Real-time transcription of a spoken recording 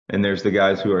And there's the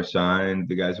guys who are signed,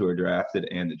 the guys who are drafted,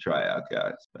 and the tryout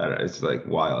guys. It's like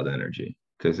wild energy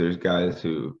because there's guys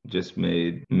who just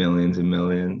made millions and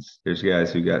millions. There's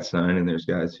guys who got signed, and there's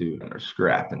guys who are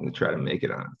scrapping to try to make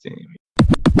it on a team.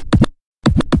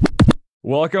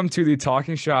 Welcome to the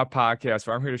Talking Shop podcast,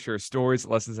 where I'm here to share stories,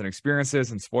 lessons, and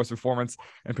experiences in sports performance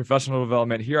and professional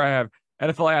development. Here I have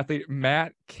NFL athlete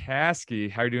Matt Kaskey.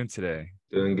 How are you doing today?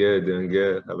 Doing good, doing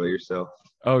good. How about yourself?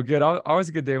 Oh, good. Always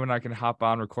a good day when I can hop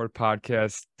on, record a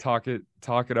podcast, talk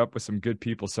it up with some good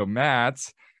people. So Matt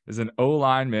is an O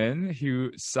lineman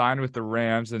who signed with the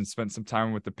Rams and spent some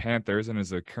time with the Panthers and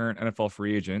is a current NFL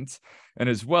free agent. And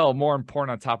as well, more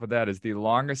important on top of that, is the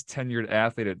longest tenured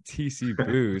athlete at TC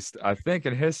Boost, I think,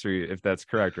 in history, if that's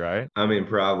correct, right? I mean,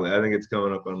 probably. I think it's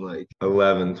coming up on like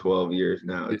 11, 12 years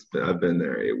now. I've been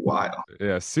there a while.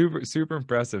 Yeah, super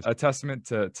impressive. A testament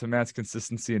to Matt's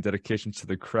consistency and dedication to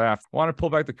the craft. I want to pull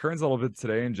back the curtains a little bit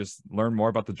today and just learn more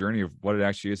about the journey of what it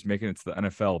actually is making it to the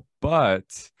NFL.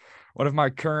 But one of my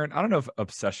current, I don't know if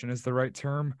obsession is the right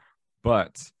term,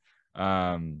 but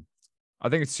I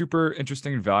think it's super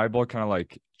interesting and valuable, kind of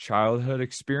like childhood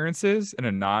experiences in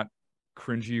a not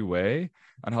cringy way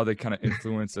on how they kind of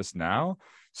influence us now.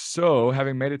 So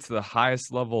having made it to the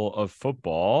highest level of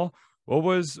football, what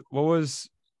was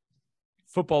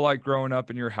football like growing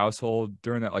up in your household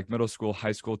during that like middle school,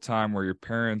 high school time? Were your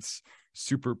parents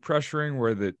super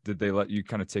pressuring? Did they let you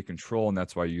kind of take control and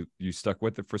that's why you stuck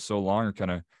with it for so long? Or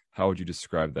kind of how would you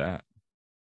describe that?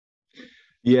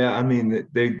 Yeah, I mean,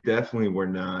 they definitely were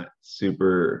not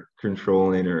super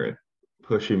controlling or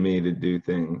pushing me to do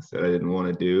things that I didn't want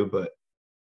to do, but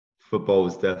football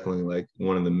was definitely like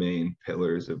one of the main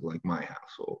pillars of like my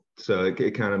household. So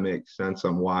it kind of makes sense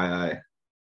on why I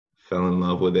fell in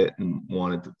love with it and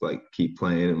wanted to like keep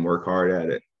playing and work hard at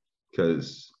it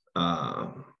because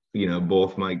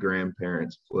both my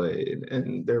grandparents played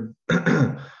and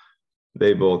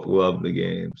they both love the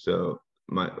game. So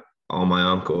all my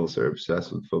uncles are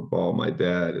obsessed with football. My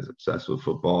dad is obsessed with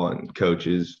football and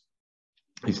coaches.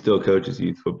 He still coaches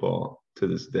youth football to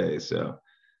this day. So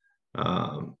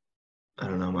I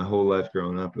don't know, my whole life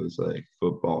growing up, it was like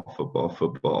football, football,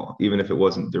 football. Even if it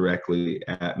wasn't directly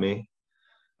at me,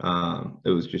 it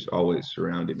was just always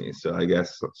surrounding me. So I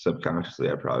guess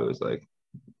subconsciously, I probably was like,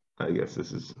 I guess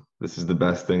this is the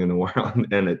best thing in the world.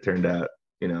 And it turned out,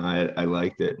 I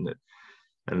liked it and it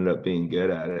ended up being good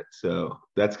at it. So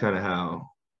that's kind of how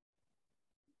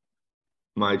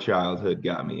my childhood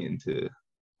got me into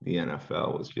the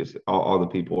NFL, was just all the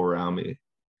people around me.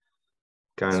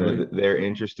 Kind of their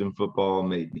interest in football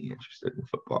made me interested in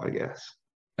football, I guess.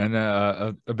 And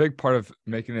a big part of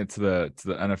making it to the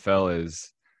NFL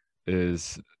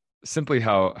is simply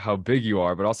how big you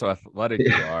are, but also athletic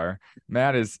you are.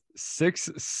 Matt is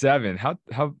 6'7".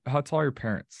 How tall are your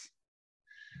parents?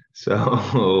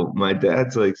 So my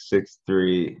dad's like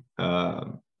 6'3",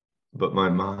 but my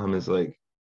mom is like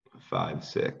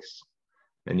 5'6",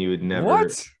 and you would never,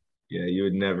 What? yeah, you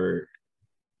would never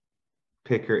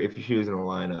pick her if she was in a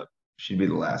lineup. She'd be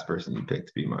the last person you pick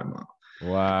to be my mom.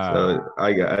 Wow. So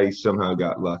I somehow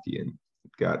got lucky and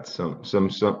got some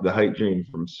the height dream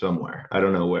from somewhere. I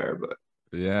don't know where, but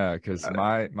Yeah, because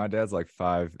my dad's like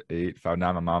 5'8", 5'9".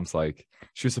 My mom's like,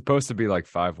 she was supposed to be like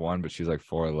 5'1", but she's like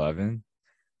 4'11".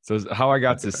 So how I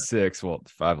got to 6, well,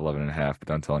 5'11 and a half, but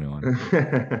don't tell anyone,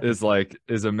 is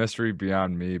a mystery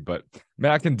beyond me. But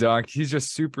Matt can dunk. He's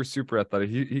just super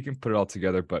athletic. He can put it all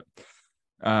together. But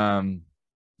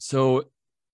so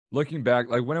looking back,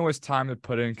 like when it was time to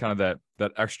put in kind of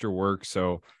that extra work.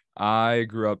 So I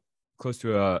grew up close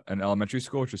to an elementary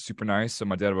school, which was super nice. So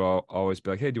my dad would always be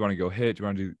like, "Hey, do you want to go hit? Do you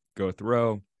want to go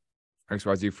throw?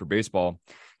 XYZ for baseball."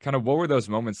 Kind of what were those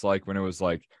moments like when it was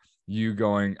like you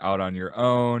going out on your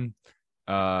own?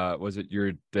 Was it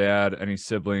your dad, any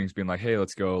siblings being like, "Hey,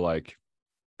 let's go like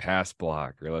pass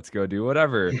block or let's go do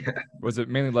whatever"? yeah. Was it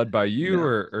mainly led by you, No.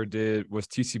 or was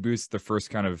TC Boost the first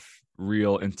kind of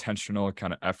real intentional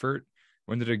kind of effort?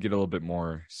 When did it get a little bit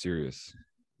more serious?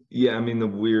 Yeah, I mean the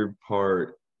weird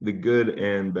part, the good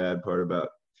and bad part about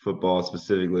football,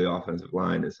 specifically offensive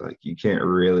line, is like you can't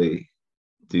really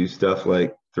do stuff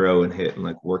like throw and hit and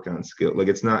like work on skill. Like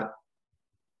it's not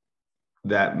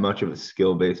that much of a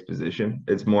skill-based position.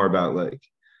 It's more about like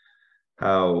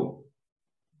how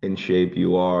in shape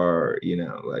you are,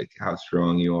 like how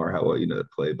strong you are, how well you know the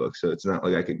playbook. So it's not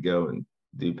like I could go and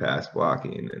do pass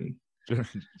blocking and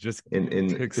Just take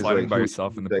because sliding like by who's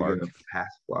yourself in the that park. gonna pass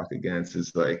block against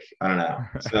is like I don't know.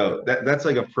 So that's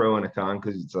like a pro and a con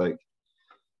because it's like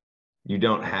you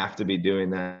don't have to be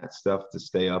doing that stuff to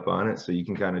stay up on it. So you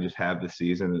can kind of just have the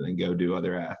season and then go do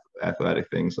other athletic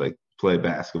things like play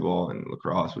basketball and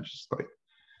lacrosse, which is like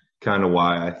kind of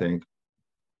why I think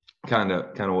kind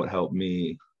of what helped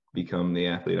me become the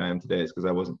athlete I am today is because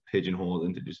I wasn't pigeonholed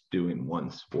into just doing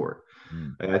one sport.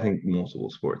 Mm. I think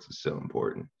multiple sports is so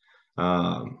important.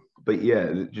 But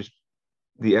yeah, just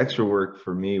the extra work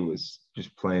for me was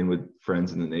just playing with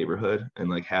friends in the neighborhood and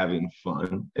like having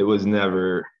fun. It was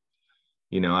never,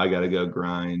 I got to go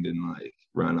grind and like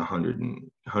run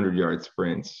 100 yard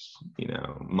sprints,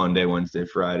 Monday, Wednesday,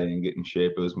 Friday and get in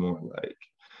shape. It was more like,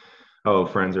 oh,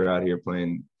 friends are out here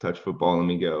playing touch football. Let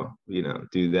me go,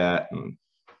 do that and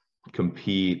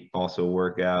compete, also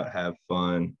work out, have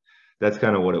fun. That's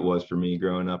kind of what it was for me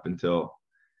growing up until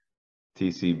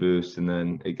TC Boost. And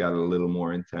then it got a little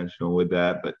more intentional with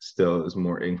that, but still it was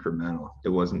more incremental. It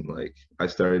wasn't like I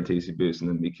started TC Boost and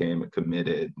then became a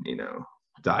committed,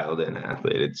 dialed in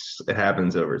athlete. It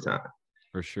happens over time.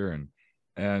 For sure.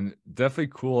 And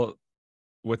definitely cool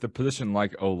with a position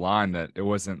like O-line that it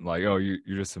wasn't like, oh, you're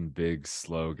just some big,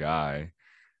 slow guy,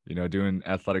 doing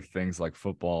athletic things like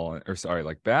football or sorry,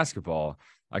 like basketball.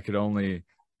 I could only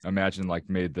imagine like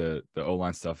made the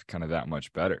O-line stuff kind of that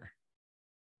much better.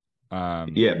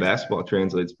 Yeah, basketball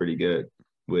translates pretty good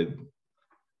with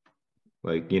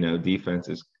like, defense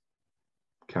is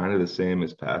kind of the same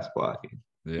as pass blocking.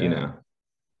 Yeah.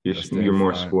 You're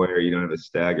more square, you don't have a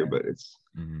stagger, but it's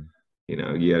mm-hmm.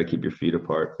 You got to keep your feet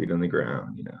apart, feet on the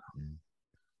ground,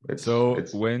 So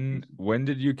when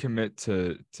did you commit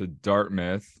to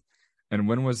Dartmouth, and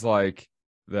when was like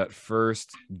that first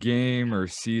game or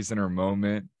season or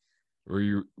moment where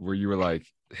you were like,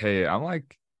 hey, I'm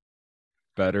like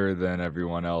better than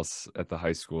everyone else at the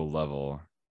high school level?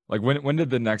 Like when did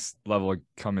the next level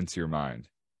come into your mind?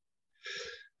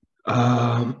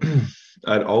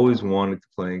 I'd always wanted to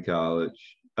play in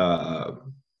college,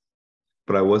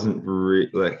 but I wasn't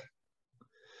like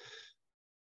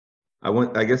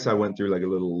I guess I went through like a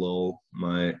little lull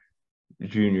my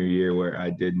junior year where I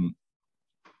didn't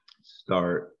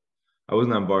start. I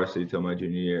wasn't on varsity till my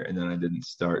junior year, and then I didn't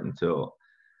start until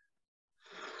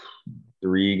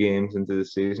 3 games into the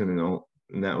season,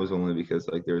 and that was only because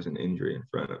like there was an injury in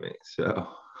front of me. So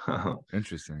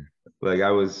Interesting. like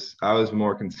I was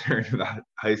more concerned about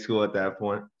high school at that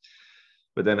point.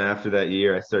 But then after that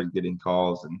year, I started getting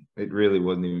calls, and it really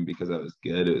wasn't even because I was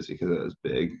good. It was because I was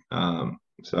big.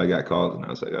 So I got calls, and I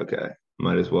was like, okay,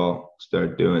 might as well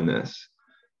start doing this.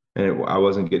 And I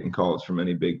wasn't getting calls from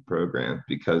any big program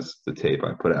because the tape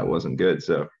I put out wasn't good.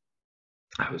 So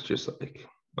I was just like,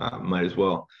 might as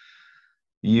well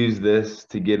use this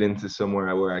to get into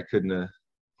somewhere where I couldn't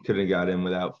have got in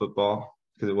without football,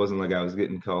 because it wasn't like I was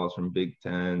getting calls from Big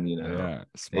Ten, Yeah,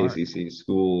 smart. ACC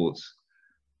schools.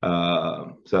 So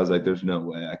I was like, there's no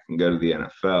way I can go to the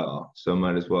NFL. So I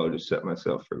might as well just set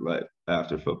myself for life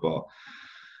after football.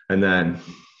 And then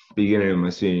beginning of my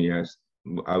senior year,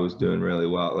 I was doing really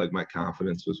well. Like my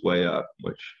confidence was way up,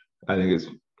 which I think is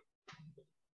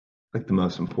like the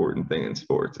most important thing in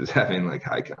sports is having like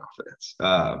high confidence.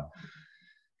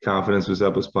 Confidence was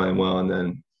up, was playing well, and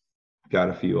then got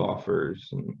a few offers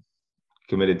and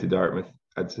committed to Dartmouth,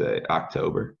 I'd say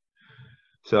October.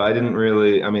 So I didn't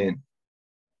really, I mean,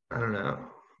 I don't know.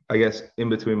 I guess in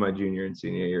between my junior and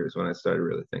senior years when I started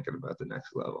really thinking about the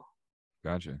next level.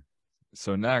 Gotcha.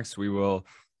 So next we will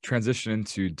transition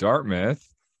into Dartmouth.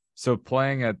 So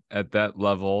playing at that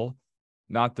level,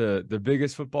 not the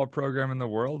biggest football program in the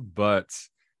world, but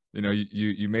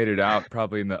you made it out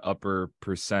probably in the upper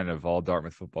percent of all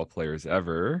Dartmouth football players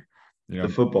ever. The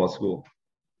football school.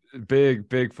 Big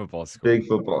football school. Big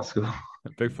football school.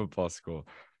 Big football school.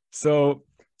 So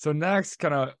next,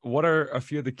 kind of what are a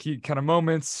few of the key kind of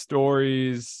moments,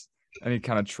 stories, any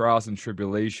kind of trials and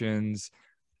tribulations,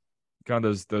 kind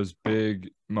of those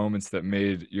big moments that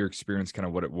made your experience kind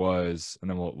of what it was, and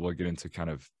then we'll get into kind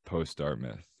of post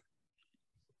Dartmouth.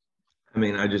 I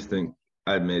mean, I just think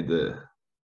I made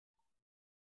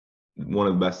one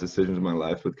of the best decisions of my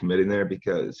life with committing there,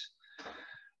 because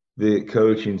the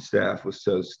coaching staff was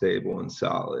so stable and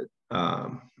solid.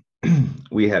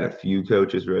 We had a few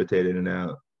coaches rotate in and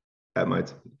out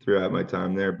throughout my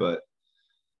time there, but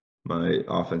my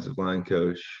offensive line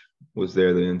coach was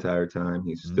there the entire time.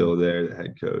 He's still there. The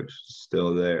head coach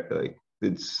still there. Like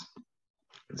it's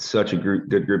such a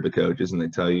good group of coaches, and they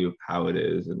tell you how it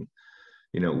is and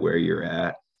where you're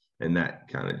at, and that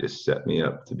kind of just set me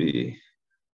up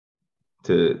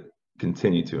to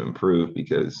continue to improve,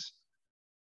 because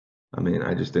I mean,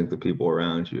 I just think the people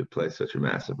around you play such a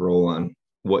massive role on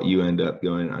what you end up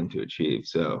going on to achieve.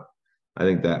 So I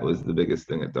think that was the biggest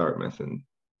thing at Dartmouth, and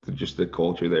just the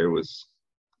culture there was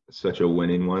such a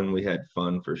winning one. We had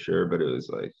fun for sure, but it was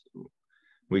like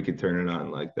we could turn it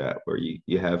on like that, where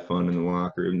you have fun in the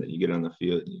locker room, then you get on the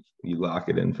field, you lock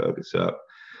it in, focus up.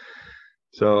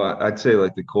 So I'd say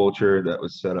like the culture that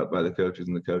was set up by the coaches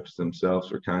and the coaches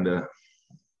themselves were kind of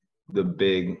the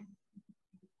big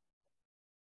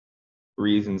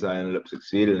reasons I ended up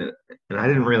succeeding in it. And I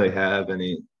didn't really have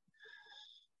any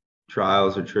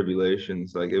trials or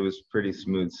tribulations. Like, it was pretty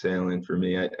smooth sailing for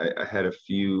me. I had a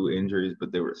few injuries,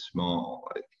 but they were small,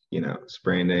 like,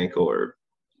 sprained ankle or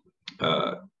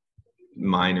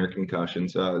minor concussion.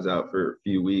 So I was out for a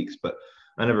few weeks, but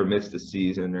I never missed a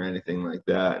season or anything like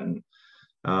that. And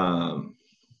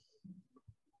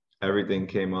everything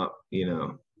came up,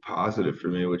 positive for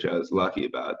me, which I was lucky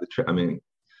about. The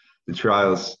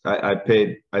trials, I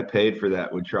paid for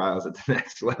that with trials at the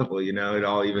next level. It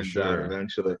all evens out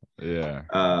eventually. Yeah.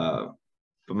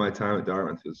 But my time at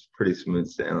Dartmouth was pretty smooth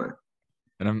sailing.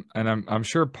 And I'm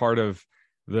sure part of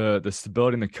the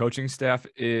stability in the coaching staff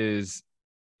is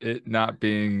it not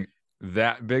being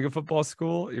that big a football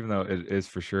school, even though it is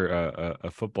for sure a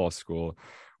football school,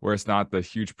 where it's not the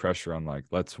huge pressure on like,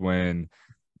 let's win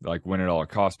at all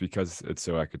costs, because it's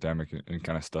so academic and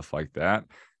kind of stuff like that.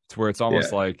 It's where it's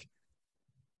almost like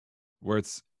where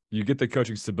you get the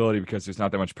coaching stability because there's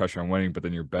not that much pressure on winning, but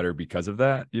then you're better because of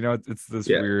that. It's this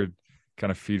weird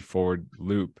kind of feed forward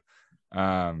loop.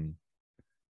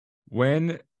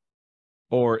 When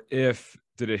or if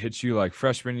did it hit you like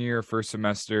freshman year, first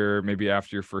semester, maybe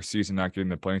after your first season, not getting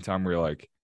the playing time, where you're like,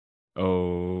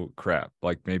 oh crap,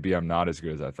 like maybe I'm not as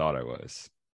good as I thought I was?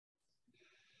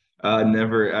 I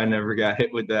never got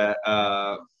hit with that.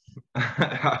 I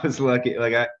was lucky.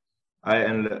 Like, I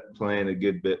ended up playing a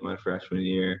good bit my freshman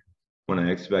year when I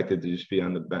expected to just be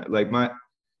on the bench. Like,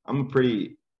 I'm a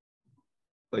pretty,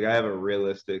 like, I have a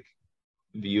realistic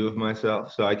view of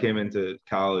myself. So I came into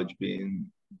college being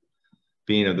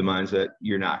of the mindset,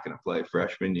 you're not going to play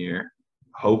freshman year,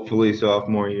 hopefully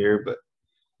sophomore year, but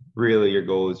really your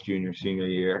goal is junior, senior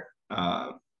year.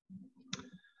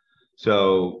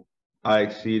 So I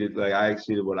exceeded what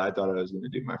I thought I was going to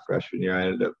do my freshman year. I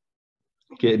ended up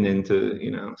getting into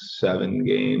 7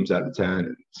 games out of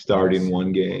 10, starting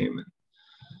one game, and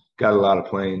got a lot of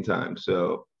playing time.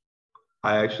 So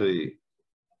I actually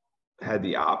had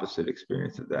the opposite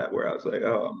experience of that, where I was like,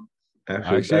 oh, I'm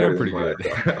actually better than what I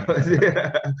thought I was.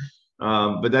 Yeah.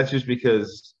 But that's just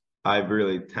because I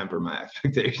really temper my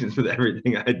expectations with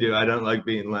everything I do. I don't like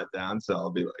being let down, so I'll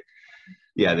be like,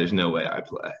 yeah, there's no way I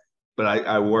play. But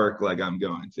I work like I'm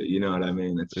going to, you know what I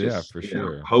mean? It's just, for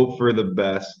sure. Hope for the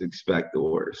best, expect the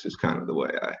worst is kind of the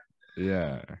way I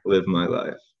live my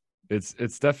life. It's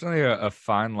definitely a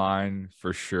fine line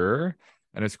for sure.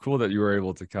 And it's cool that you were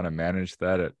able to kind of manage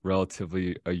that at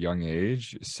relatively a young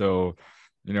age. So,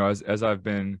 as I've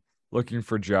been looking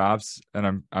for jobs,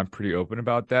 and I'm pretty open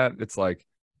about that, it's like,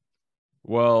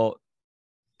 well,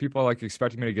 people are like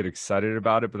expecting me to get excited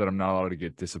about it, but then I'm not allowed to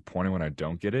get disappointed when I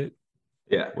don't get it.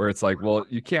 Yeah. Where it's like, well,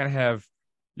 you can't have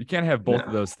both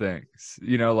of those things,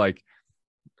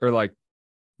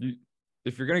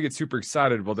 if you're gonna get super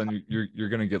excited, well, then you're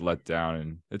gonna get let down.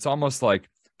 And it's almost like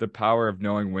the power of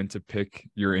knowing when to pick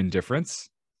your indifference,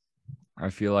 I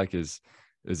feel like is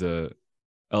a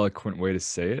eloquent way to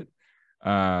say it.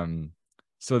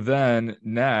 So then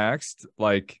next,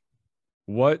 like,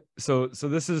 what? So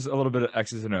this is a little bit of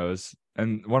X's and O's,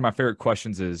 and one of my favorite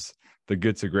questions is the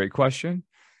good to great question.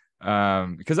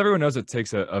 Because everyone knows it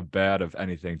takes a bad of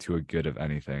anything to a good of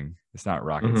anything. It's not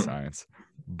rocket science.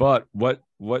 But what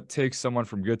takes someone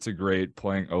from good to great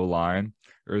playing O-line,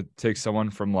 or takes someone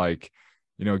from like,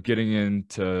 getting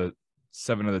into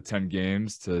 7 of the 10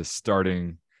 games to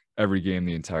starting every game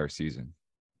the entire season?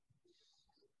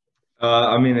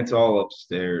 It's all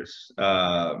upstairs.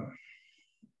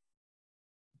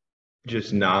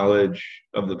 Just knowledge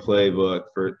of the playbook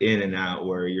for in and out,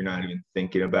 where you're not even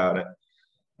thinking about it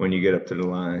when you get up to the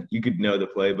line. You could know the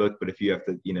playbook, but if you have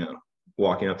to,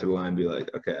 walking up to the line, be like,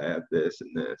 okay, I have this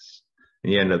and this,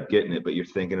 and you end up getting it, but you're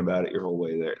thinking about it your whole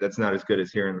way there. That's not as good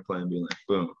as hearing the play and being like,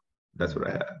 boom, that's what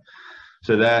I have.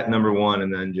 So that, number one,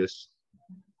 and then just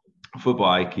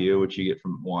football IQ, which you get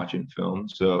from watching film.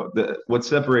 So what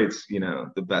separates,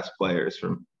 the best players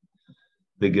from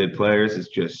the good players is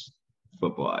just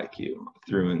football IQ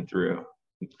through and through.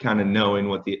 Kind of knowing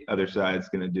what the other side's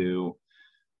going to do,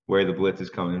 where the blitz is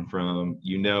coming from,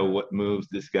 what moves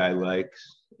this guy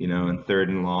likes, in third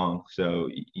and long. So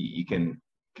you can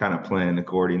kind of plan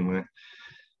accordingly.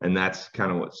 And that's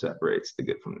kind of what separates the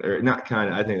good from there. Not kind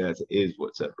of, I think that is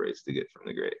what separates the good from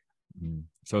the great.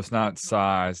 So it's not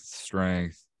size,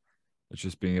 strength. It's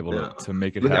just being able to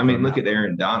make it happen. Look at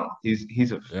Aaron Donald. He's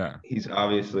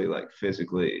obviously like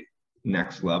physically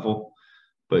next level,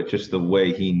 but just the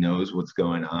way he knows what's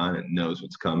going on and knows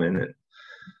what's coming, and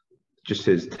just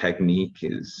his technique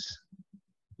is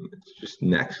it's just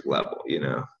next level, you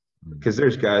know. Because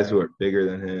there's guys who are bigger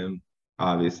than him.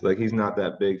 Obviously, like he's not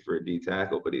that big for a D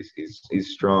tackle, but he's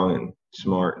strong and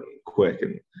smart and quick,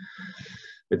 and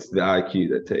it's the IQ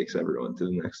that takes everyone to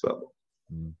the next level.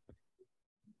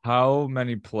 How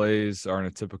many plays are in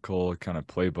a typical kind of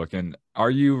playbook? And are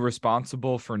you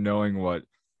responsible for knowing what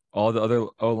all the other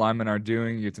O linemen are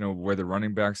doing? You have to know where the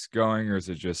running back's going, or is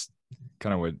it just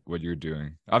kind of what you're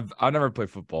doing? I've never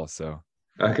played football, so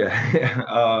Okay.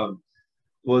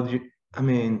 Well, I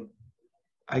mean,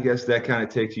 I guess that kind of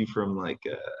takes you from like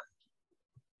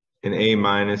an A-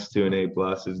 to an A+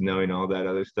 is knowing all that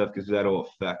other stuff, because that'll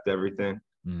affect everything.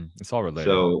 it's all related.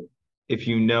 So if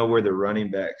you know where the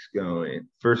running back's going,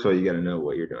 first of all, you got to know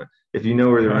what you're doing. If you know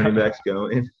where the running back's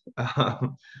going,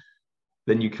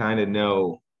 then you kind of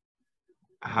know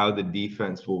how the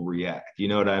defense will react. You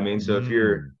know what I mean? So if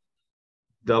you're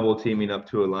double teaming up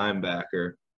to a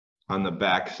linebacker on the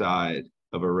backside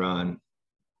of a run,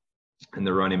 and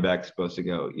the running back's supposed to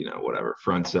go, you know, whatever,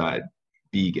 front side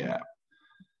B gap,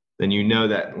 then you know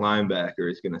that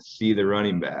linebacker is going to see the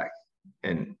running back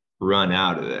and run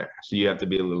out of there. So you have to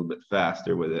be a little bit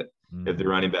faster with it. If the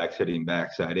running back's hitting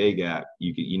backside A gap,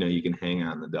 you can hang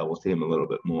on the double team a little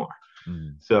bit more.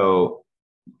 So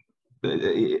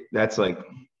that's like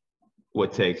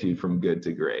what takes you from good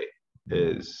to great,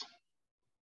 is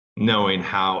knowing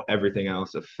how everything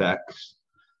else affects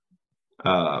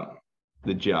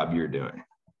the job you're doing.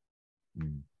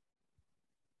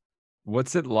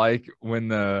 What's it like when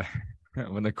the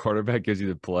quarterback gives you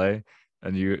the play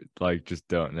and you like just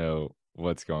don't know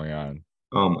what's going on?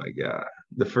 Oh my God.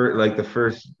 The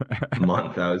first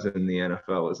month I was in the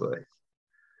NFL was like,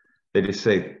 they just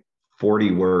say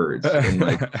 40 words in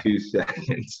like 2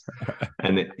 seconds,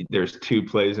 and there's 2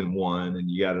 plays in one, and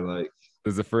you got to like.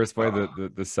 There's the first play,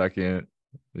 the second,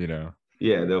 you know.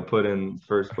 Yeah, they'll put in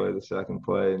first play, the second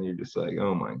play, and you're just like,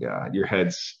 oh my God, your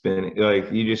head's spinning.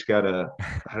 Like you just gotta,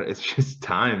 it's just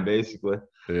time basically.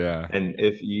 Yeah. And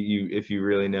if you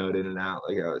really know it in and out,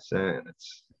 like I was saying,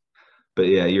 but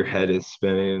yeah, your head is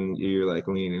spinning. You're like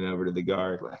leaning over to the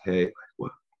guard, like, hey,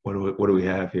 what do we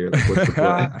have here? Like, what's the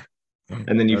play?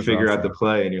 And then you That's figure awesome. out the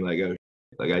play, and you're like, oh,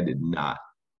 like I did not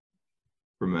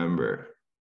remember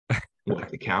what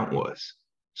the count was.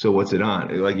 So what's it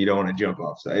on? Like you don't want to jump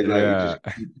off side. Like you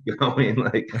just keep going.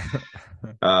 Like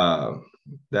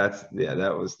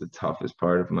that was the toughest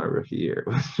part of my rookie year.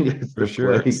 For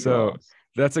sure. So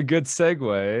that's a good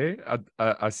segue.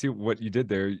 I see what you did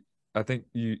there. I think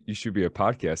you should be a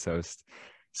podcast host.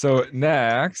 So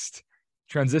next,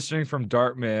 transitioning from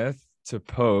Dartmouth to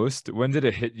Post, when did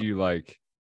it hit you like,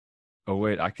 oh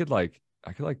wait, I could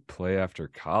play after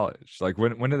college? Like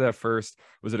when did that first,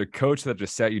 was it a coach that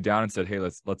just sat you down and said, hey,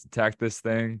 let's attack this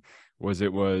thing? Was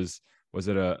it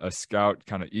a scout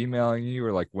kind of emailing you,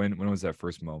 or like when was that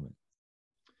first moment?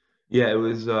 Yeah, it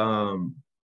was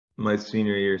my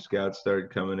senior year. Scouts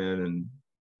started coming in,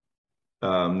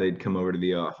 and they'd come over to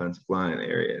the offensive line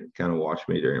area and kind of watch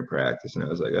me during practice, and I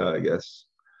was like, oh, I guess,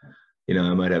 you know,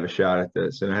 I might have a shot at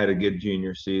this. And I had a good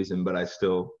junior season, but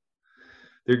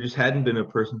there just hadn't been a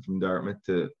person from Dartmouth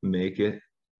to make it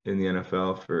in the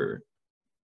NFL for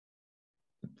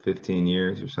 15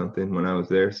 years or something when I was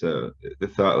there. So the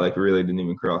thought like really didn't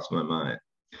even cross my mind.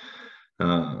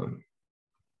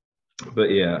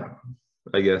 But yeah,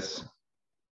 I guess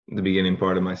the beginning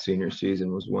part of my senior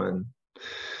season was when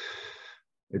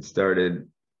it started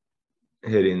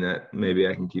hitting that maybe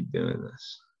I can keep doing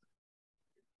this.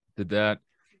 Did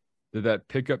that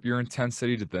pick up your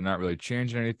intensity? Did that not really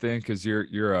change anything? Because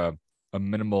you're a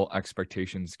minimal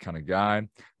expectations kind of guy.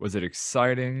 Was it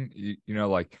exciting? You know,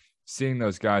 like seeing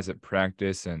those guys at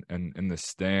practice and in the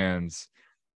stands,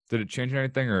 did it change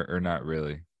anything or not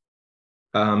really?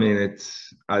 I mean,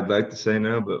 I'd like to say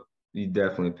no, but you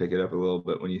definitely pick it up a little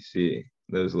bit when you see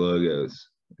those logos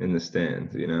in the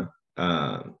stands, you know?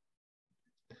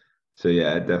 So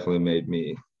yeah, it definitely made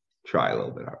me try a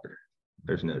little bit harder.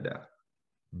 There's no doubt.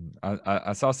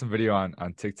 I saw some video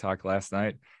on TikTok last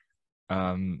night.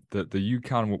 The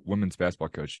UConn women's basketball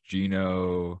coach,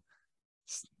 Gino,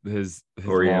 his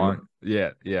long,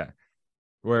 yeah,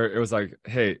 where it was like,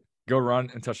 hey, go run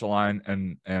and touch the line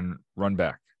and run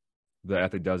back. The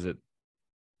athlete does it.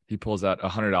 He pulls out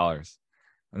 $100,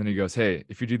 and then he goes, hey,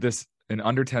 if you do this in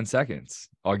under 10 seconds,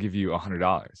 I'll give you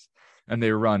 $100. And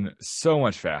they run so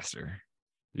much faster,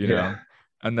 you know?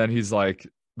 And then he's like,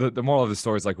 the moral of the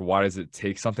story is like, why does it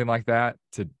take something like that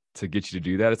to get you to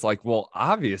do that? It's like, well,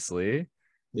 obviously,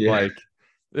 like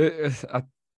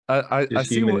I I Just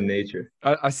see human what nature.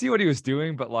 I see what he was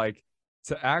doing, but like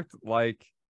to act like,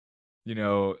 you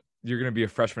know, you're going to be a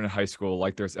freshman in high school,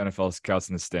 like there's NFL scouts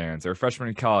in the stands, or a freshman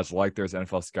in college, like there's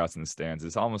NFL scouts in the stands.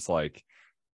 It's almost like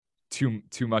too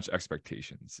much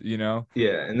expectations, you know?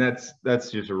 Yeah, and that's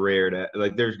just rare to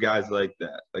like. There's guys like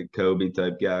that, like Kobe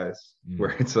type guys,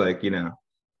 where Mm, it's like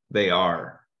they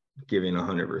are giving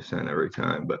 100% every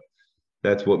time, but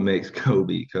that's what makes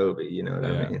Kobe Kobe. You know what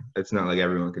I yeah, mean? It's not like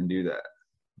everyone can do that.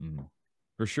 mm,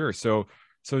 for sure. So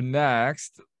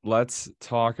next, let's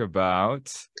talk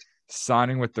about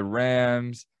signing with the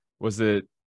Rams. Was it?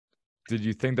 Did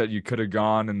you think that you could have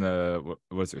gone in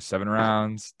was there 7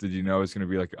 rounds? Did you know it was going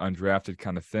to be like an undrafted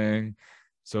kind of thing?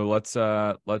 So let's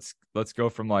go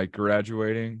from like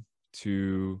graduating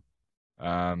to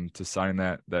signing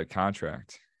that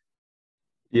contract.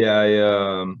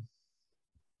 Yeah,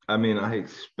 I mean, I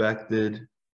expected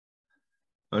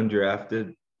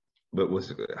undrafted, but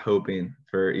was hoping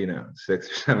for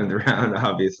sixth or seventh round.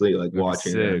 Obviously, like That'd be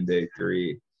watching it sick. on day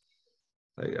three,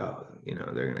 like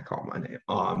they're gonna call my name.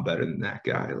 Oh, I'm better than that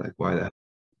guy. Like why that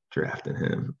drafting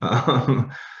him?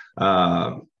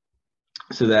 Um,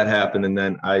 so that happened, and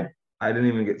then I didn't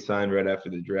even get signed right after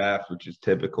the draft, which is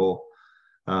typical.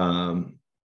 Um,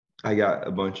 I got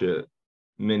a bunch of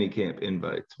mini camp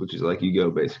invites, which is like you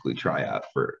go basically try out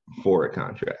for a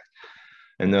contract,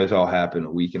 and those all happened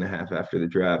a week and a half after the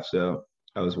draft. So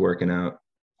I was working out,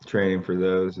 training for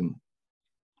those, and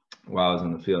while I was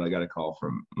on the field, I got a call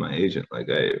from my agent, like,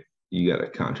 "Hey, you got a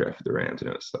contract for the Rams," and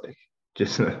it was like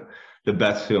just the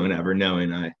best feeling ever,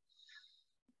 knowing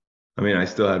I mean, I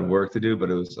still had work to do, but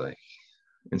it was like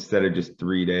instead of just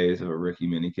 3 days of a rookie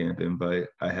minicamp invite,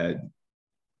 I had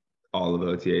all of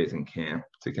OTAs in camp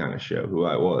to kind of show who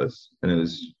I was. And it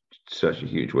was such a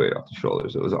huge weight off the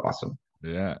shoulders. It was awesome.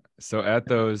 Yeah. So at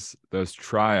those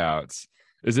tryouts,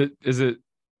 is it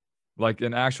like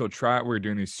an actual tryout where you're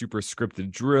doing these super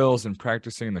scripted drills and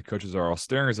practicing and the coaches are all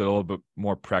staring? Or is it a little bit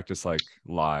more practice like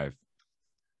live?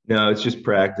 No, it's just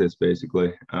practice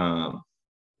basically,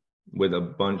 with a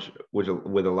bunch, with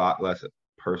a lot less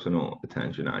personal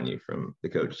attention on you from the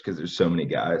coaches because there's so many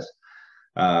guys.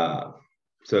 Uh,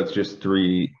 so it's just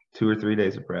 2 or 3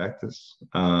 days of practice.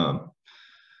 And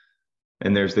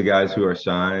there's the guys who are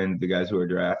signed, the guys who are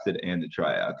drafted, and the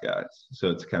tryout guys. So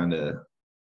it's kind of,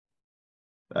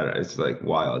 it's like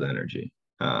wild energy.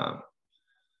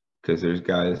 Because there's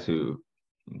guys who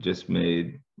just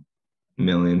made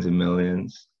millions and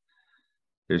millions.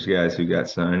 There's guys who got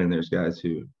signed, and there's guys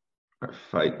who are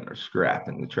fighting or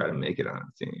scrapping to try to make it on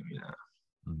a team.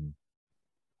 Mhm.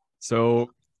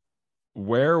 So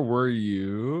where were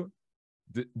you?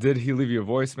 Did he leave you a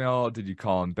voicemail? Did you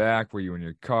call him back? Were you in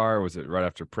your car? Was it right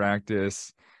after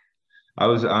practice? I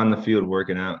was on the field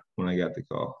working out when I got the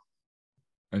call.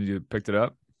 And you picked it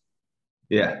up?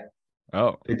 Yeah,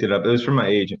 Oh, picked it up. It was from my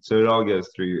agent, so it all goes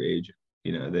through your agent.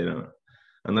 They don't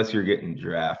unless you're getting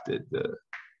drafted.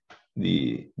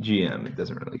 The GM it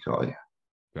doesn't really call you.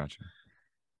 gotcha.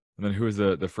 And then who was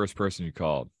the first person you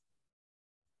called?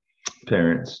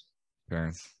 Parents,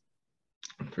 Parents.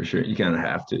 for sure. You kind of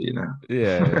have to.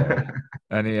 Yeah.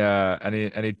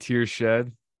 Any tears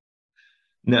shed?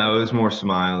 No, it was more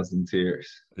smiles than tears.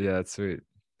 Yeah, that's sweet.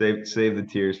 Save the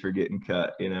tears for getting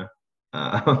cut. You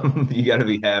got to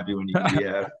be happy when you can be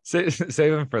happy.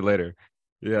 Save them for later.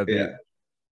 Yeah, Yeah.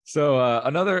 so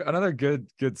another good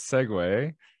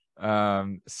segue.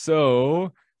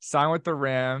 So sign with the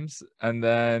Rams, and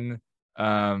then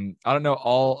I don't know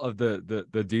all of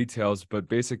the details, but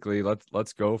basically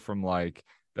let's go from like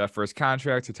that first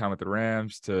contract to time with the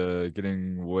Rams to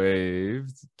getting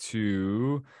waived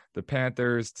to the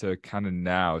Panthers to kind of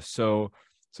now. So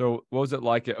what was it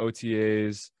like at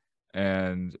OTAs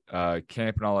and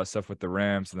camp and all that stuff with the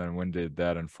Rams, and then when did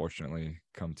that unfortunately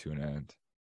come to an end?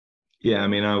 Yeah. I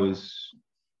mean, I was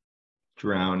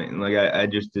drowning. Like I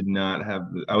just did not have.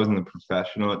 I wasn't a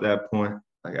professional at that point.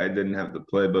 Like I didn't have the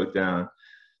playbook down.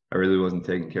 I really wasn't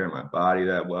taking care of my body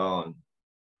that well, and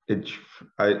it.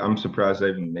 I'm surprised I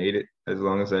even made it as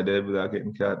long as I did without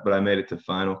getting cut. But I made it to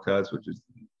final cuts, which is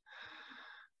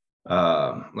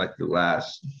like the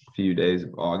last few days of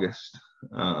August,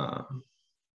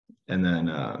 and then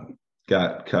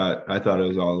got cut. I thought it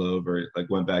was all over. Like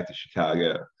went back to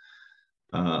Chicago.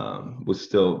 Was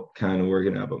still kind of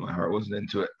working out, but my heart wasn't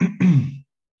into it.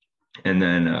 And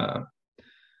then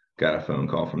got a phone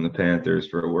call from the Panthers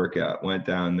for a workout. Went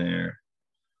down there,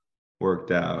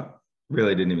 worked out.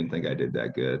 Really didn't even think I did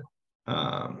that good.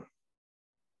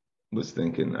 Was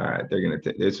thinking, all right, they're gonna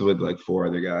take. It's with like 4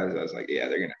 other guys. I was like, yeah,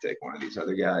 they're gonna take one of these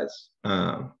other guys.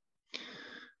 And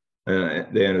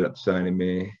they ended up signing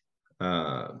me.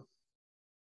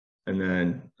 And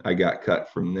then I got cut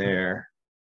from there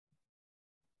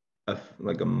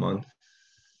like a month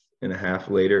and a half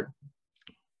later.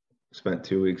 Spent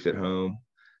 2 weeks at home,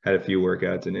 had a few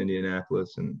workouts in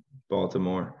Indianapolis and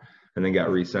Baltimore, and then got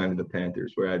re-signed to the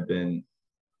Panthers, where I'd been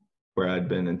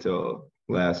until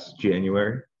last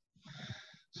January.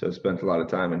 So I spent a lot of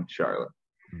time in Charlotte.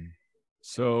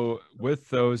 So with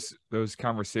those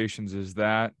conversations, is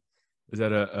that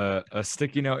a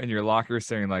sticky note in your locker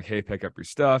saying like, hey, pick up your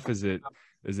stuff? Is it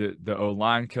the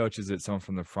O-line coach? Is it someone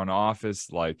from the front office?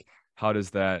 Like, how does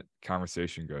that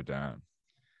conversation go down?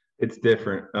 It's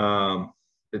different.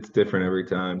 It's different every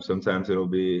time. Sometimes it'll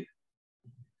be,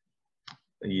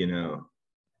 the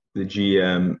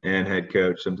GM and head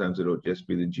coach. Sometimes it'll just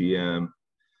be the GM.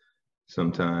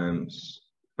 Sometimes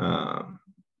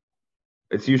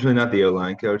it's usually not the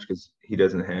O-line coach because he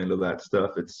doesn't handle that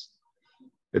stuff.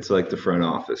 It's like the front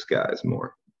office guys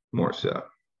more so.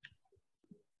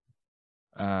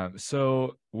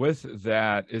 So with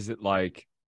that, is it like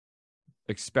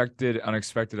expected,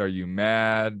 unexpected? Are you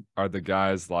mad? Are the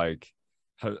guys like,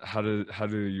 how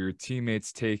do your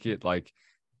teammates take it? Like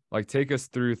take us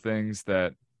through things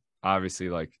that obviously,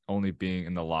 like, only being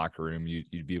in the locker room,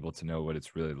 you'd be able to know what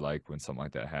it's really like when something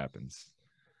like that happens.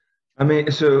 I mean,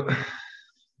 so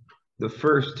the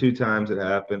first 2 times it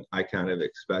happened, I kind of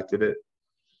expected it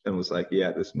and was like,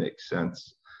 yeah, this makes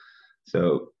sense.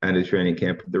 So I ended training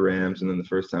camp with the Rams, and then the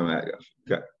first time I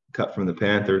got cut from the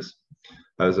Panthers,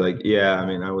 I was like, yeah, I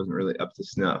mean, I wasn't really up to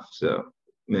snuff, so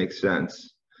makes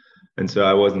sense. And so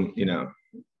I wasn't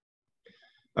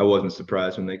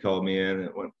surprised when they called me in.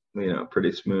 It went,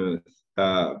 pretty smooth.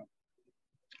 But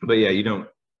yeah,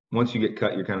 once you get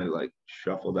cut, you're kind of like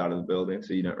shuffled out of the building,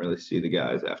 so you don't really see the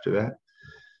guys after that.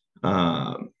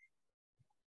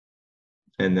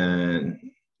 And then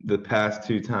the past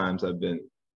 2 times I've been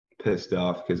pissed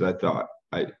off because I thought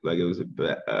I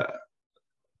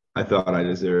thought I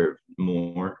deserved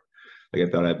more. Like, I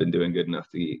thought I'd been doing good enough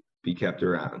to be kept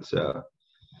around. So,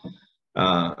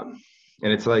 and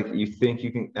it's like, you think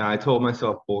you can, and I told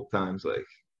myself both times, like,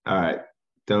 all right,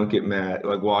 don't get mad.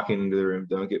 Like, walking into the room,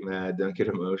 don't get mad, don't get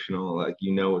emotional. Like,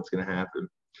 what's going to happen.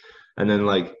 And then,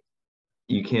 like,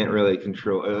 you can't really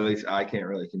control, at least I can't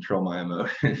really control my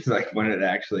emotions, like, when it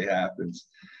actually happens.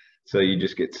 So you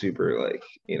just get super, like,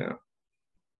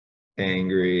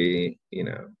 angry,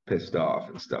 pissed off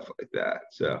and stuff like that.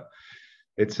 So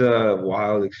it's a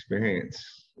wild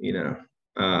experience,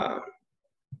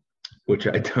 which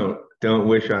I don't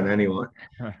wish on anyone.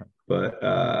 But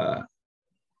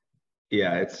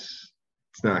yeah, it's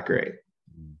not great.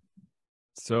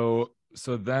 So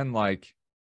then, like,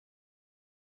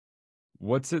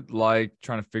 what's it like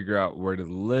trying to figure out where to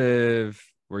live,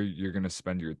 where you're going to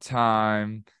spend your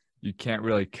time? You can't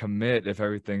really commit if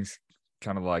everything's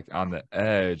kind of like on the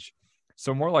edge.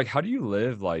 So more like, how do you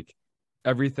live like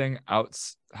everything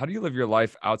outs? How do you live your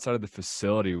life outside of the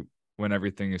facility when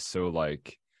everything is so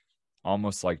like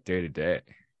almost like day to day?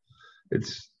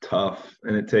 It's tough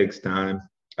and it takes time.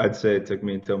 I'd say it took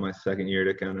me until my second year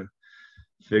to kind of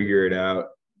figure it out.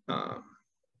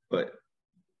 But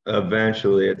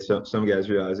eventually, some guys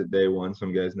realize it day one,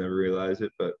 some guys never realize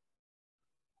it, but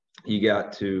you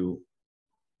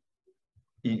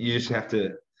just have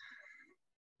to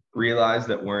realize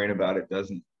that worrying about it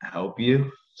doesn't help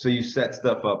you. So you set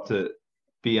stuff up to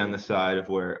be on the side of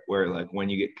where like when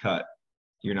you get cut,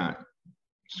 you're not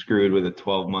screwed with a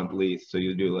 12-month lease. So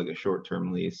you do like a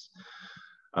short-term lease,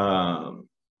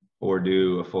 or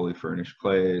do a fully furnished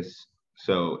place.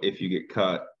 So if you get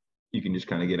cut, you can just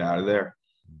kind of get out of there.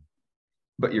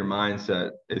 But your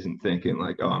mindset isn't thinking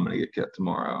like, oh, I'm going to get cut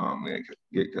tomorrow. I'm going to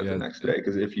get cut the next day.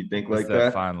 Because if you think like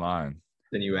that fine line,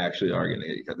 then you actually are going to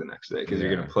get cut the next day because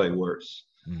you're going to play worse.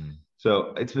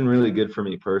 So it's been really good for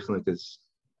me personally because,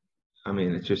 I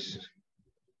mean,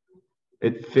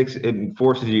 it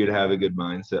forces you to have a good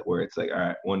mindset where it's like, all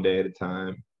right, one day at a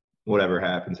time, whatever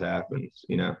happens, happens,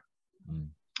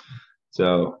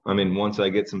 So, I mean, once I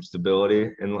get some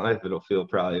stability in life, it'll feel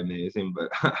probably amazing, but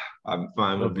I'm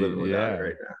fine with living without it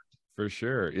right now. For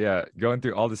sure. Yeah. Going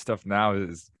through all this stuff now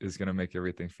is going to make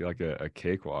everything feel like a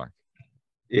cakewalk.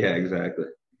 Yeah, exactly.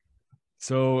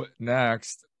 So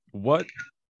next, what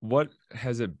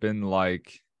has it been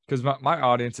like? Because my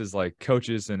audience is like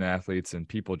coaches and athletes and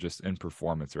people just in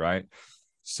performance, right?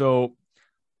 So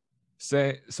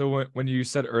when you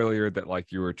said earlier that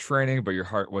like you were training, but your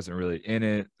heart wasn't really in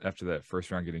it after that first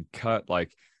round getting cut,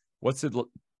 like what's it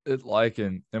like?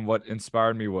 And what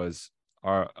inspired me was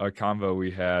a convo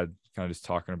we had kind of just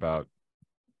talking about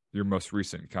your most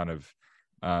recent kind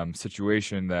of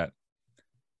situation that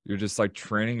you're just like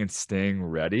training and staying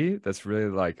ready. That's really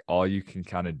like all you can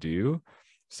kind of do.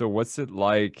 So what's it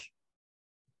like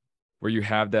where you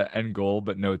have that end goal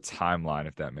but no timeline,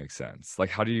 if that makes sense?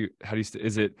 Like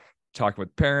is it talking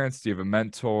with parents? Do you have a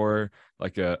mentor,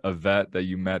 like a vet that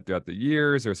you met throughout the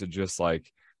years, or is it just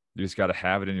like you just got to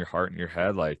have it in your heart and your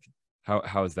head? Like how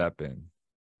has that been?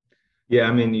 Yeah,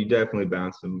 I mean, you definitely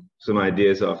bounce some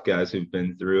ideas off guys who've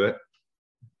been through it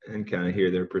and kind of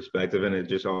hear their perspective, and it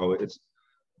just always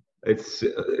it's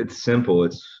simple.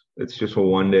 It's just a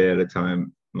one day at a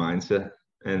time mindset.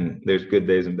 And there's good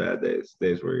days and bad days.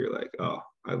 Days where you're like, oh,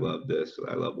 I love this.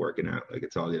 I love working out. Like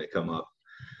it's all gonna come up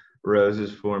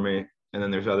roses for me. And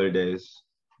then there's other days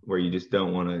where you just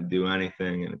don't want to do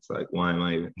anything, and it's like, why am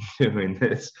I even doing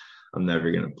this? I'm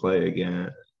never gonna play again.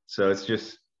 So it's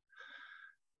just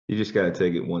you just got to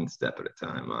take it one step at a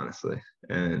time, honestly.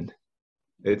 And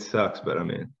it sucks, but I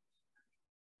mean,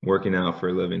 working out for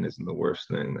a living isn't the worst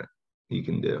thing that you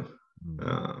can do.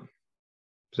 Um,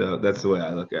 so that's the way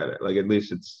I look at it. Like at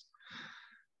least it's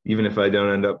even if I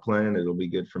don't end up playing, it'll be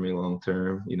good for me long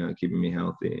term. Keeping me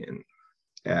healthy and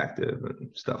active and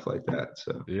stuff like that.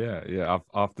 So Yeah,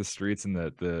 off the streets and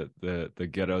the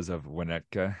ghettos of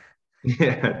Winnetka.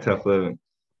 yeah, tough living.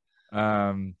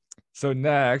 So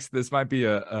next, this might be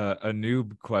a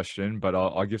noob question, but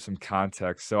I'll give some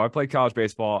context. So I played college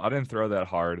baseball. I didn't throw that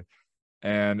hard.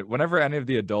 And whenever any of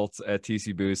the adults at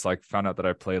TC Boost like found out that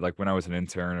I played, like when I was an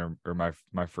intern or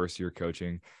my first year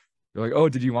coaching, they're like, "Oh,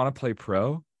 did you want to play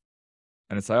pro?"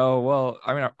 And it's like, "Oh, well,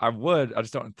 I mean, I would. I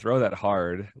just don't throw that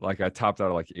hard. Like I topped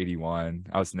out at like 81.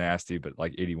 I was nasty, but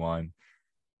like 81."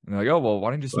 And they're like, "Oh, well,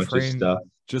 why don't you just Bunch of train? stuff.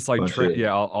 Just like Bunch train? of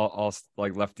Yeah, I'll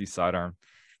like lefty sidearm."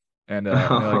 And they're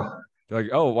like,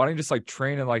 "Oh, why don't you just like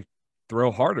train and like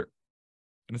throw harder?"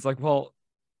 And it's like, well,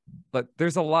 but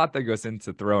there's a lot that goes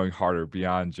into throwing harder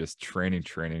beyond just training.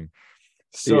 yeah.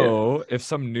 So if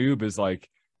some noob is like,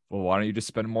 well, why don't you just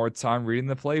spend more time reading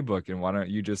the playbook, and why don't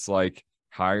you just like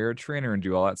hire a trainer and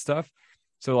do all that stuff?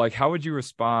 So like, how would you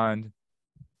respond?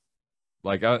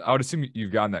 Like, I would assume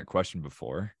you've gotten that question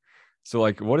before. So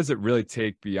like, what does it really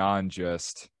take beyond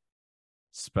just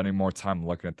spending more time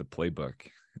looking at the playbook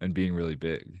and being really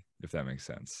big, if that makes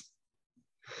sense?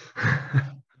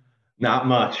 Not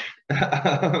much.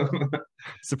 I don't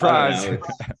Surprise. know.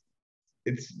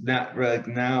 It's not like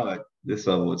now at this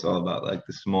level, it's all about like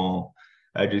the small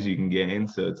edges you can gain.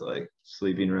 So it's like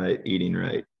sleeping right, eating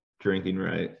right, drinking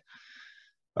right,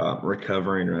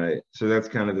 recovering right. So that's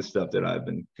kind of the stuff that I've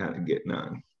been kind of getting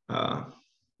on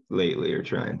lately, or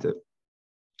trying to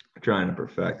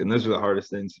perfect. And those are the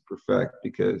hardest things to perfect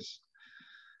because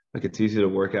like it's easy to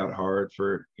work out hard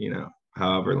for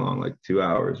however long, like 2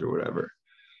 hours or whatever,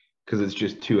 because it's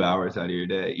just 2 hours out of your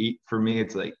day. For me,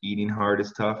 it's like eating hard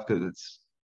is tough because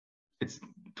it's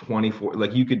 24.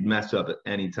 Like you could mess up at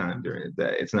any time during the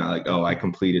day. It's not like, oh, I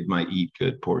completed my eat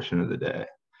good portion of the day.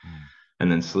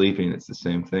 And then sleeping, it's the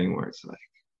same thing where it's like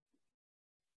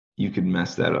you could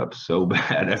mess that up so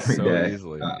bad every So day.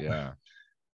 easily, yeah.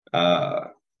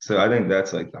 So I think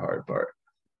that's like the hard part.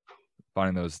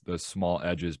 Finding those small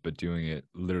edges, but doing it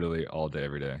literally all day,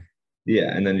 every day.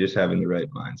 Yeah, and then just having the right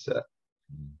mindset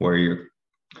where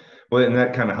well, and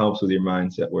that kind of helps with your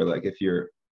mindset where like if you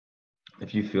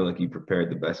feel like you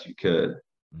prepared the best you could,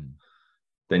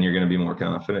 then you're going to be more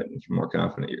confident. If you're more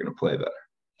confident, you're going to play better.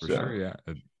 For sure, yeah.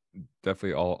 It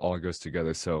definitely all goes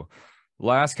together. So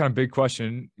last kind of big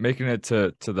question, making it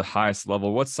to the highest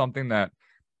level, what's something that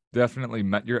definitely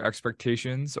met your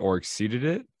expectations or exceeded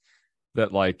it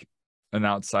that like an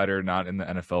outsider not in the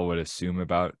NFL would assume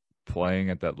about playing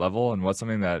at that level? And what's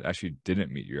something that actually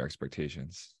didn't meet your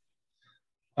expectations?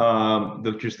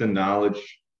 Just the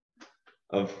knowledge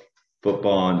of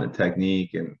football and the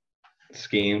technique and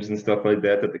schemes and stuff like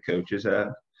that the coaches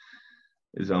have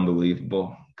is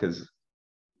unbelievable because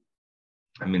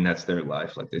I mean that's their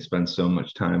life. Like they spend so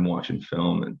much time watching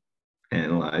film and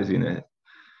analyzing it,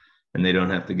 and they don't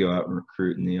have to go out and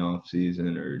recruit in the off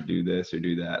season or do this or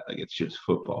do that. Like it's just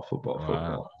football, football, Wow.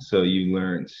 football. So you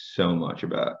learn so much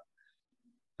about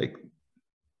like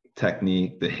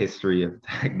technique, the history of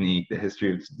technique, the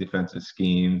history of defensive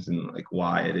schemes, and like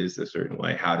why it is a certain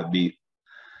way, how to beat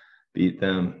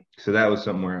them. So that was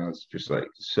somewhere I was just like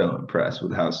so impressed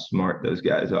with how smart those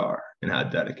guys are and how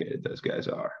dedicated those guys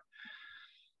are.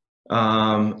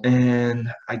 And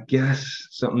I guess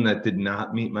something that did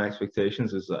not meet my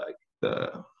expectations is like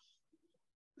the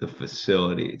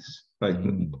facilities. Like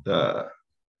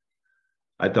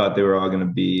I thought they were all going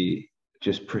to be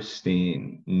just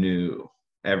pristine, new,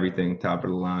 everything top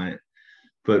of the line.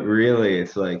 But really,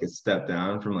 it's like a step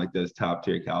down from like those top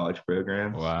tier college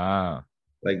programs. Wow.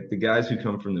 Like the guys who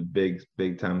come from the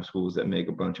big time schools that make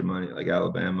a bunch of money, like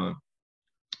Alabama,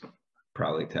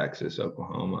 probably Texas,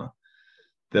 Oklahoma.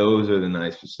 Those are the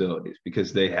nice facilities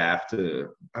because they have to,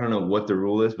 I don't know what the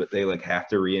rule is, but they like have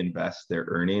to reinvest their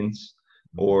earnings.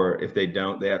 Or if they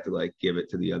don't, they have to like give it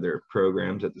to the other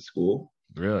programs at the school.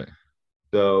 Really?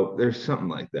 So there's something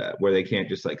like that where they can't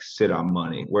just like sit on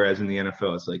money. Whereas in the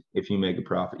NFL, it's like if you make a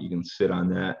profit, you can sit on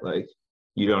that. Like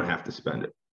you don't have to spend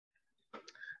it.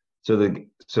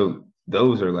 So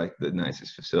those are like the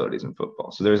nicest facilities in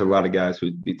football. So there's a lot of guys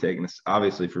who'd be taking this.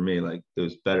 Obviously, for me, like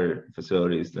there's better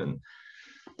facilities than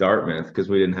Dartmouth because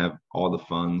we didn't have all the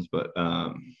funds, but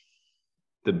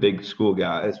the big school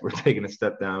guys were taking a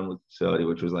step down with facility,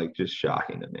 which was like just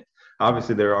shocking to me.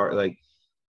 Obviously, there are like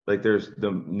there's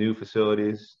the new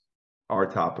facilities are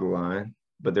top of the line,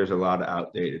 but there's a lot of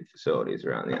outdated facilities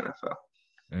around the NFL.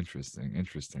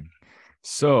 Interesting.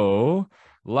 So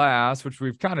last, which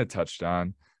we've kind of touched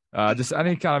on, just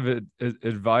any kind of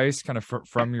advice kind of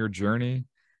from your journey,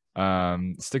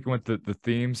 sticking with the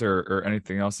themes or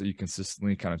anything else that you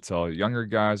consistently kind of tell younger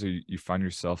guys or you find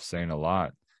yourself saying a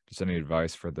lot, just any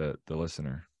advice for the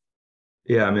listener?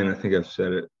 Yeah, I mean, I think I've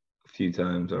said it a few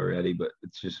times already, but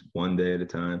it's just one day at a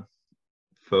time.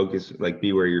 Focus, like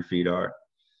be where your feet are.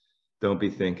 Don't be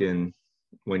thinking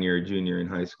when you're a junior in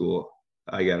high school,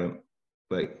 I gotta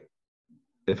like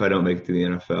if I don't make it to the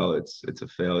NFL, it's a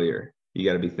failure. You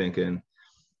got to be thinking,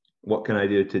 what can I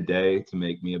do today to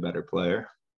make me a better player?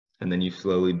 And then you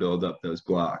slowly build up those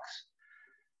blocks,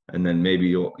 and then maybe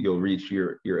you'll reach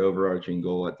your overarching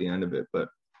goal at the end of it. But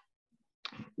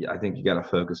yeah, I think you got to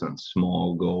focus on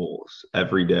small goals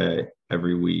every day,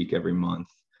 every week, every month.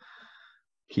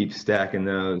 Keep stacking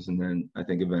those, and then I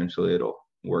think eventually it'll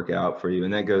work out for you.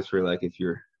 And that goes for like if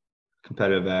you're a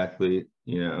competitive athlete,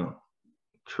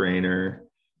 trainer,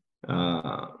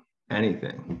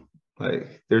 anything.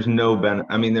 Like there's no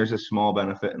I mean, there's a small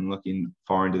benefit in looking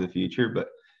far into the future, but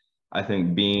I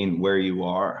think being where you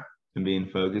are and being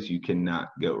focused, you cannot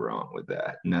go wrong with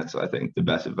that. And that's, I think, the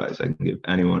best advice I can give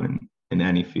anyone in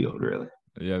any field, really.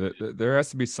 Yeah, there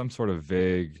has to be some sort of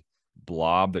vague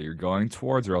blob that you're going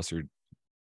towards, or else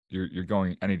you're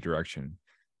going any direction.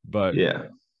 But yeah,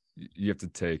 you have to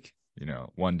take,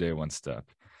 one day, one step.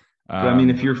 But I mean,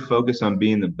 if you're focused on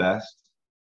being the best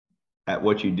at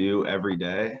what you do every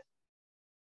day,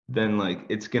 then like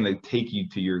it's gonna take you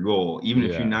to your goal, even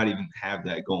if you not even have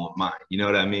that goal in mind. You know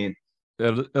what I mean?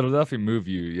 It'll definitely move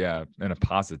you, in a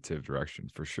positive direction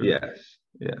for sure. Yes,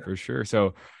 yeah, for sure.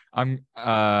 So I'm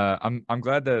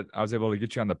glad that I was able to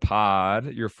get you on the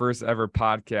pod, your first ever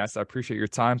podcast. I appreciate your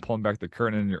time pulling back the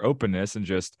curtain and your openness and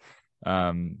just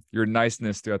your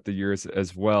niceness throughout the years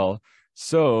as well.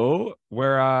 So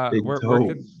where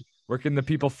can the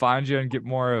people find you and get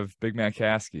more of Big Man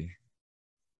Kaskey?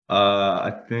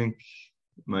 I think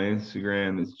my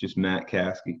Instagram is just Matt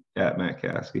Kaskey, at Matt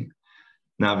Kaskey.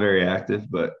 Not very active,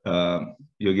 but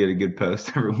you'll get a good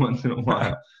post every once in a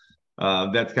while.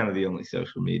 That's kind of the only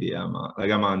social media I'm on.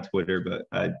 Like I'm on Twitter, but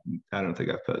I don't think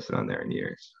I've posted on there in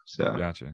years. So gotcha.